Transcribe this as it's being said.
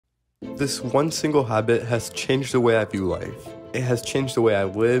This one single habit has changed the way I view life. It has changed the way I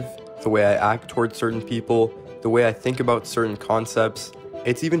live, the way I act towards certain people, the way I think about certain concepts.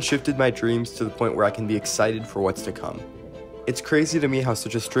 It's even shifted my dreams to the point where I can be excited for what's to come. It's crazy to me how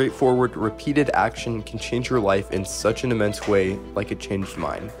such a straightforward, repeated action can change your life in such an immense way like it changed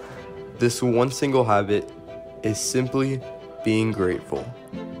mine. This one single habit is simply being grateful.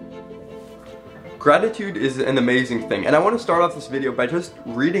 Gratitude is an amazing thing, and I want to start off this video by just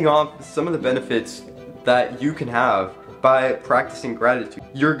reading off some of the benefits that you can have by practicing gratitude.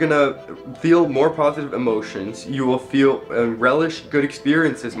 You're gonna feel more positive emotions, you will feel and relish good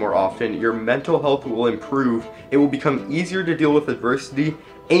experiences more often, your mental health will improve, it will become easier to deal with adversity,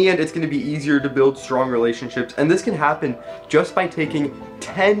 and it's going to be easier to build strong relationships. And this can happen just by taking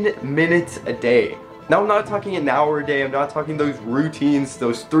 10 minutes a day. Now, I'm not talking an hour a day, I'm not talking those routines,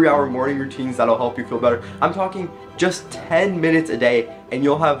 those 3-hour morning routines that'll help you feel better. I'm talking just 10 minutes a day, and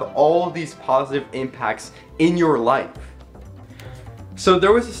you'll have all these positive impacts in your life. So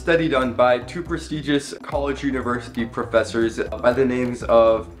there was a study done by 2 prestigious college university professors by the names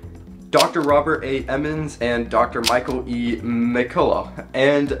of Dr. Robert A. Emmons and Dr. Michael E. McCullough.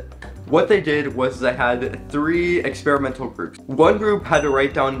 And what they did was they had 3 experimental groups. One group had to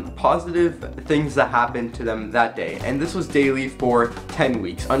write down positive things that happened to them that day, and this was daily for 10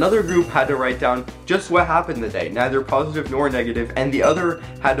 weeks. Another group had to write down just what happened the day, neither positive nor negative, and the other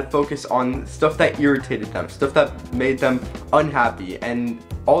had to focus on stuff that irritated them, stuff that made them unhappy, and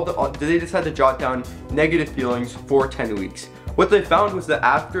they just had to jot down negative feelings for 10 weeks. What they found was that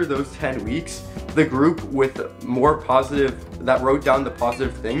after those 10 weeks, the group with more positive, that wrote down the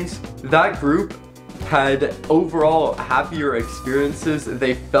positive things, that group had overall happier experiences,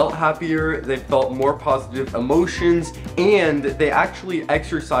 they felt happier, they felt more positive emotions, and they actually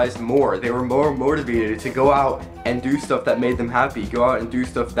exercised more. They were more motivated to go out and do stuff that made them happy, go out and do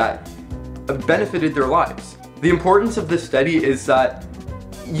stuff that benefited their lives. The importance of this study is that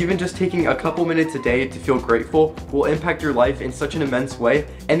even just taking a couple minutes a day to feel grateful will impact your life in such an immense way,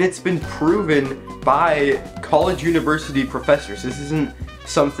 and it's been proven by college university professors. This isn't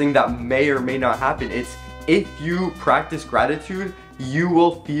something that may or may not happen. It's if you practice gratitude, you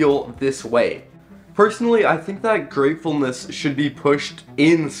will feel this way. Personally, I think that gratefulness should be pushed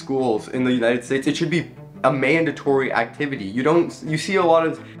in schools in the United States. It should be a mandatory activity. You see a lot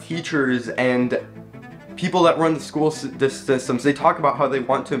of teachers and people that run the school systems, they talk about how they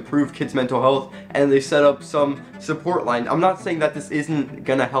want to improve kids' mental health and they set up some support line. I'm not saying that this isn't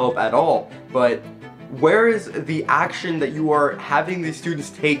gonna help at all, but where is the action that you are having these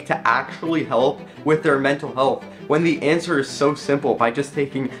students take to actually help with their mental health when the answer is so simple by just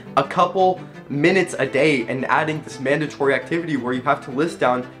taking a couple minutes a day and adding this mandatory activity where you have to list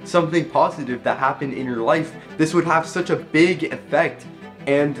down something positive that happened in your life? This would have such a big effect,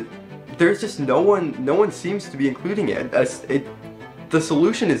 and there's just no one seems to be including it. The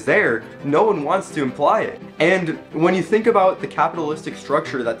solution is there, no one wants to imply it. And when you think about the capitalistic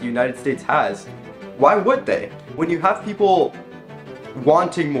structure that the United States has, why would they? When you have people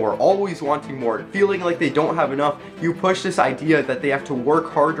wanting more, always wanting more, feeling like they don't have enough, you push this idea that they have to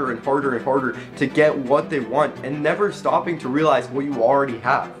work harder and harder and harder to get what they want, and never stopping to realize what you already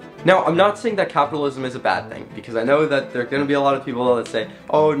have. Now, I'm not saying that capitalism is a bad thing, because I know that there are going to be a lot of people that say,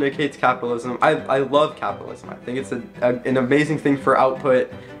 oh, Nick hates capitalism. I love capitalism. I think it's an amazing thing for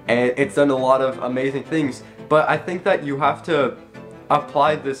output, and it's done a lot of amazing things. But I think that you have to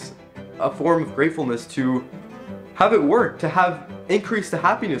apply a form of gratefulness to have it work, to increase the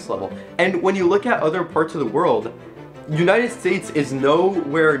happiness level. And when you look at other parts of the world, United States is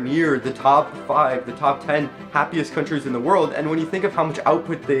nowhere near the top 5, the top 10 happiest countries in the world, and when you think of how much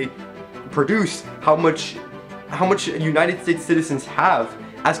output they produce, how much United States citizens have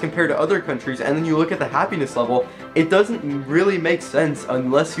as compared to other countries, and then you look at the happiness level, it doesn't really make sense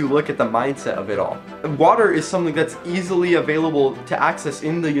unless you look at the mindset of it all. Water is something that's easily available to access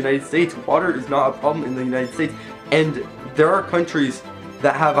in the United States. Water is not a problem in the United States, and there are countries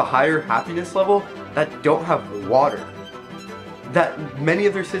that have a higher happiness level that don't have water. That many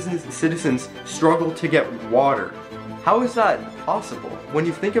of their citizens struggle to get water. How is that possible? When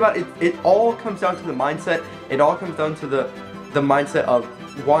you think about it, it all comes down to the mindset. It all comes down to the mindset of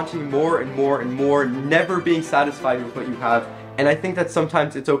wanting more and more and more, never being satisfied with what you have. And I think that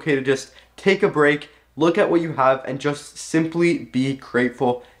sometimes it's okay to just take a break, look at what you have, and just simply be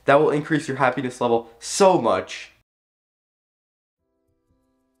grateful. That will increase your happiness level so much.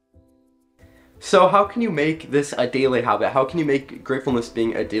 So how can you make this a daily habit? How can you make gratefulness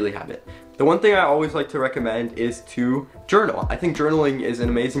being a daily habit? The one thing I always like to recommend is to journal. I think journaling is an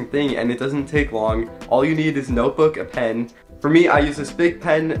amazing thing, and it doesn't take long. All you need is a notebook, a pen, For me, I use this big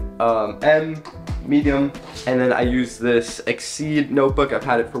pen, M, medium, and then I use this Exceed notebook. I've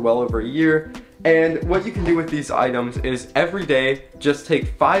had it for well over a year. And what you can do with these items is every day, just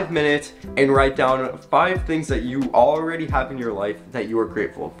take 5 minutes and write down 5 things that you already have in your life that you are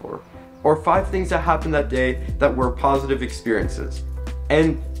grateful for. Or 5 things that happened that day that were positive experiences.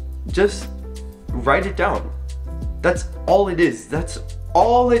 And just write it down. That's all it is. That's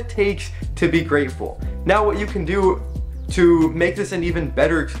all it takes to be grateful. Now what you can do to make this an even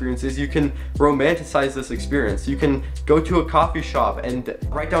better experience is you can romanticize this experience. You can go to a coffee shop and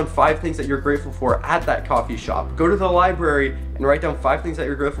write down 5 things that you're grateful for at that coffee shop. Go to the library and write down 5 things that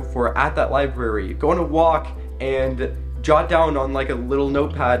you're grateful for at that library. Go on a walk and jot down on like a little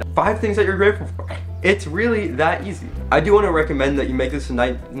notepad 5 things that you're grateful for. It's really that easy. I do want to recommend that you make this a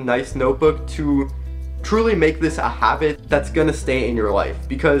nice notebook to truly make this a habit that's gonna stay in your life,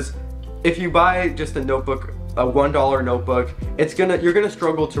 because if you buy just a notebook, a $1 notebook, you're gonna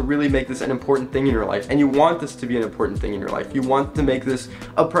struggle to really make this an important thing in your life, and you want this to be an important thing in your life. You want to make this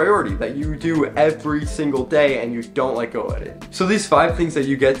a priority that you do every single day and you don't let go of it. So these 5 things that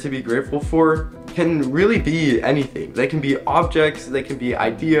you get to be grateful for can really be anything. They can be objects, they can be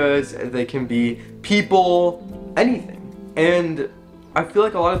ideas, they can be people, anything. And I feel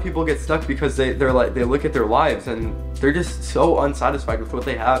like a lot of people get stuck because they look at their lives and they're just so unsatisfied with what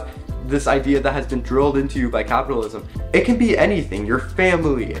they have. This idea that has been drilled into you by capitalism. It can be anything: your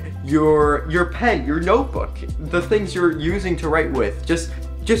family, your pen, your notebook, the things you're using to write with,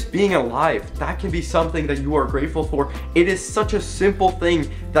 just being alive. That can be something that you are grateful for. It is such a simple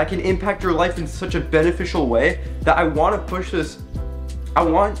thing that can impact your life in such a beneficial way that I want to push this. I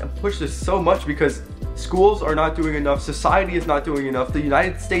want to push this so much because schools are not doing enough, society is not doing enough, the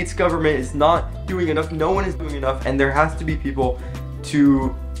United States government is not doing enough, no one is doing enough, and there has to be people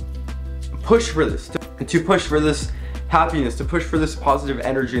to push for this, to push for this happiness, to push for this positive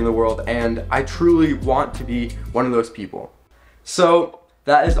energy in the world, and I truly want to be one of those people. So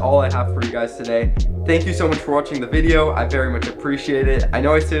that is all I have for you guys today. Thank you so much for watching the video. I very much appreciate it. I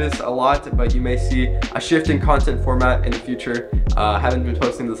know I say this a lot, but you may see a shift in content format in the future. I haven't been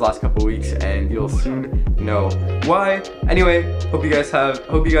posting this last couple weeks, and you'll soon know why. Anyway, hope you guys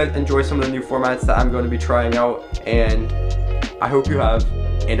enjoy some of the new formats that I'm going to be trying out, and I hope you have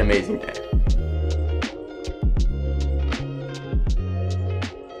an amazing day.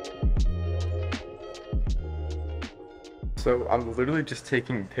 So I'm literally just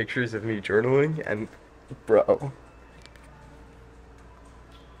taking pictures of me journaling, and bro,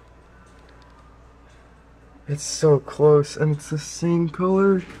 it's so close and it's the same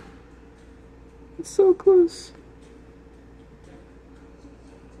color. It's so close.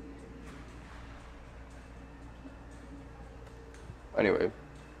 Anyway.